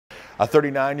A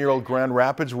 39-year-old Grand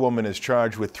Rapids woman is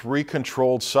charged with 3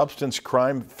 controlled substance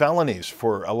crime felonies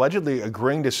for allegedly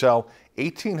agreeing to sell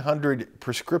 1,800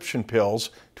 prescription pills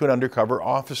to an undercover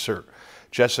officer.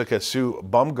 Jessica Sue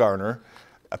Bumgarner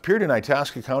appeared in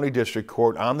Itasca County District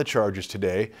Court on the charges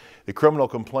today. The criminal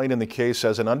complaint in the case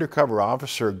says an undercover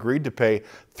officer agreed to pay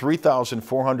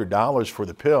 $3,400 for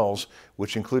the pills,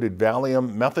 which included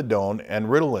Valium, methadone, and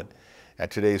Ritalin. At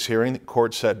today's hearing, the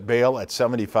court set bail at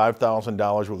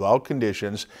 $75,000 without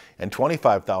conditions and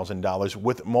 $25,000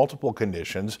 with multiple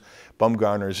conditions.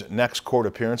 Bumgarner's next court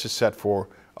appearance is set for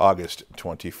August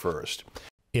 21st.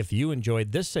 If you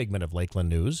enjoyed this segment of Lakeland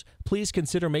News, please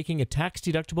consider making a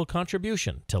tax-deductible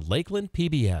contribution to Lakeland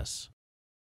PBS.